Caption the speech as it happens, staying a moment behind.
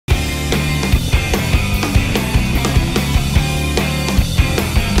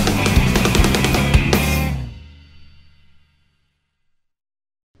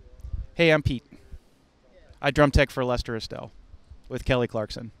Hey, I'm Pete. I drum tech for Lester Estelle with Kelly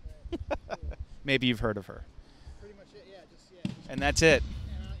Clarkson. Maybe you've heard of her. Pretty much it, yeah. Just And that's it.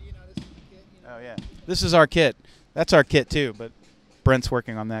 this is the kit. Oh, yeah. This is our kit. That's our kit, too, but Brent's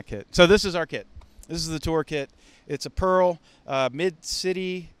working on that kit. So this is our kit. This is the tour kit. It's a Pearl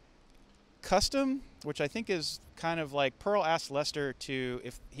Mid-City Custom, which I think is kind of like Pearl asked Lester to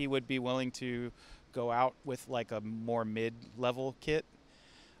if he would be willing to go out with like a more mid-level kit.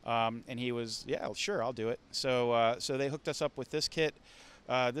 And he was, yeah, sure, I'll do it. So so they hooked us up with this kit.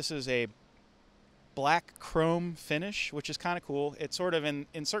 This is a black chrome finish, which is kind of cool. It's sort of in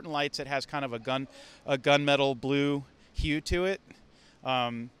certain lights, it has kind of a gunmetal blue hue to it.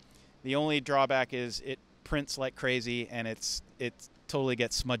 The only drawback is it prints like crazy, and it totally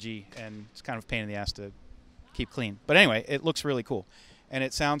gets smudgy, and it's kind of a pain in the ass to keep clean. But anyway, it looks really cool, and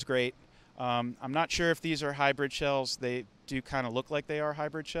it sounds great. I'm not sure if these are hybrid shells. They do kind of look like they are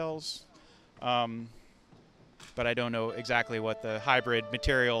hybrid shells, but I don't know exactly what the hybrid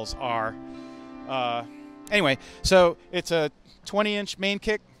materials are. Anyway, so it's a 20-inch main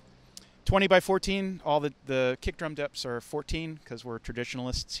kick, 20 by 14. All the kick drum depths are 14 because we're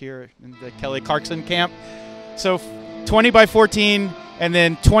traditionalists here in the Kelly Clarkson camp. So 20 by 14, and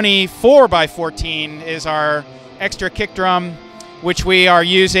then 24 by 14 is our extra kick drum, which we are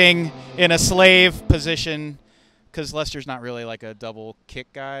using in a slave position because Lester's not really like a double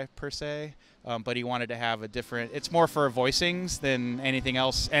kick guy per se, but he wanted to have a different, it's more for voicings than anything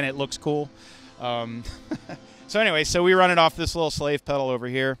else, and it looks cool. So anyway, so we run it off this little slave pedal over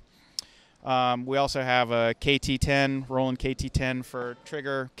here. We also have a KT10, Roland KT10 for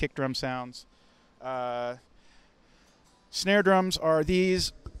trigger kick drum sounds. Snare drums are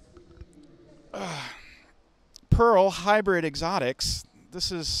these Pearl Hybrid Exotics.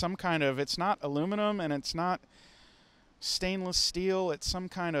 This is some kind of, it's not aluminum and it's not stainless steel. It's some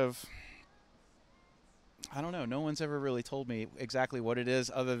kind of, I don't know. No one's ever really told me exactly what it is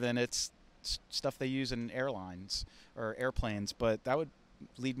other than it's stuff they use in airlines or airplanes. But that would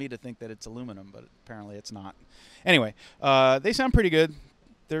lead me to think that it's aluminum, but apparently it's not. Anyway, they sound pretty good.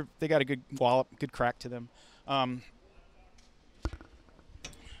 They got a good wallop, good crack to them.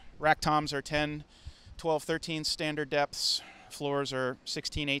 Rack toms are 10, 12, 13 standard depths. Floors are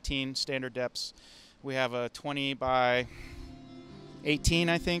 16, 18 standard depths. We have a 20 by 18,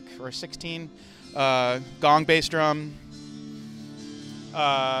 I think, or 16 gong bass drum.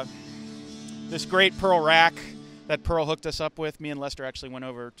 This great Pearl rack that Pearl hooked us up with. Me and Lester actually went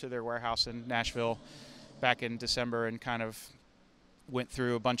over to their warehouse in Nashville back in December and kind of went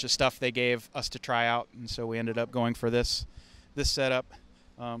through a bunch of stuff they gave us to try out, and so we ended up going for this setup,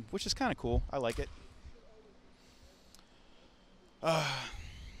 which is kind of cool. I like it.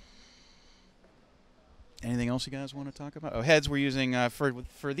 Anything else you guys want to talk about? Oh, heads we're using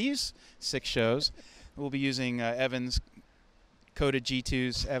for these 6 shows. We'll be using Evans coated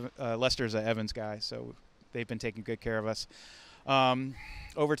G2s. Lester's an Evans guy, so they've been taking good care of us.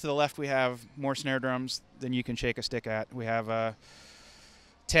 Over to the left, we have more snare drums than you can shake a stick at. We have a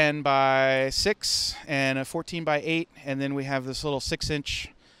 10 by 6 and a 14 by 8, and then we have this little 6-inch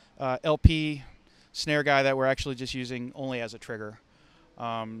LP snare guy that we're actually just using only as a trigger.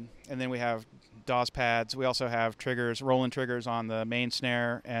 And then we have DAWs pads. We also have triggers, Roland triggers on the main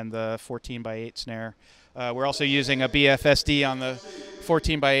snare and the 14 by 8 snare. We're also using a BFSD on the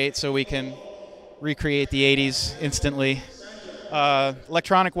 14 by 8 so we can recreate the 80s instantly.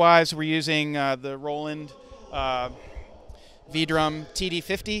 Electronic-wise, we're using the Roland V-Drum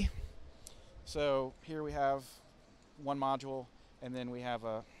TD50. So here we have one module, and then we have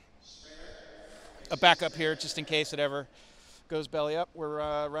a backup here just in case it ever goes belly up.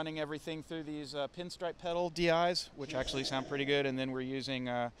 We're running everything through these pinstripe pedal DIs, which actually sound pretty good, and then we're using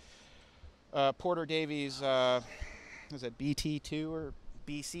Porter Davies, is it BT2 or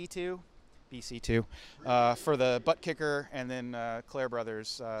BC2? BC2 for the butt kicker, and then Claire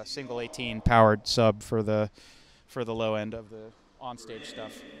Brothers single 18 powered sub for the low end of the onstage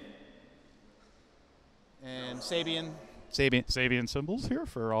stuff. And Sabian cymbals here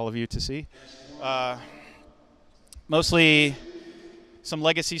for all of you to see. Mostly some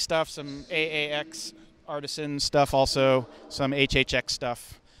legacy stuff, some AAX artisan stuff, also some HHX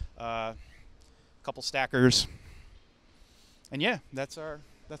stuff, a couple stackers, and yeah, that's our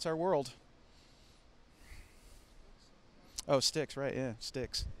world. Oh, sticks, right? Yeah,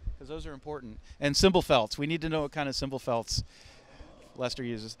 sticks, because those are important. And cymbal felts. We need to know what kind of cymbal felts Lester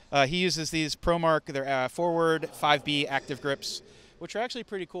uses. He uses these ProMark. They're forward 5B active grips, which are actually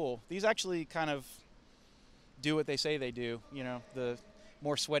pretty cool. These actually kind of do what they say they do. You know, the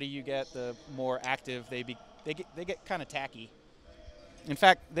more sweaty you get, the more active they get kind of tacky. In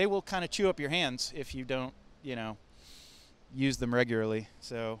fact, they will kind of chew up your hands if you don't, use them regularly.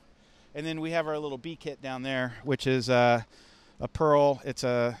 So, and then we have our little B kit down there, which is a Pearl. It's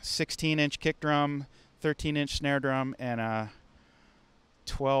a 16-inch kick drum, 13-inch snare drum, and a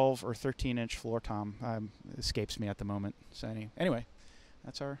 12 or 13-inch floor tom. It escapes me at the moment. So anyway,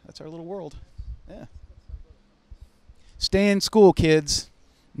 that's our little world. Yeah. Stay in school, kids.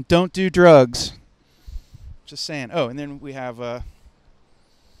 Don't do drugs. Just saying. Oh, and then we have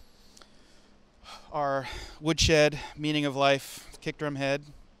our Woodshed Meaning of Life kick drum head,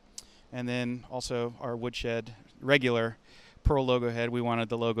 and then also our Woodshed regular Pearl logo head. We wanted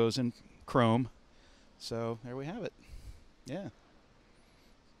the logos in chrome, so there we have it. Yeah.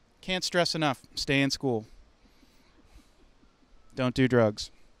 Can't stress enough. Stay in school. Don't do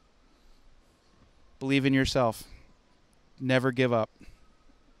drugs. Believe in yourself. Never give up.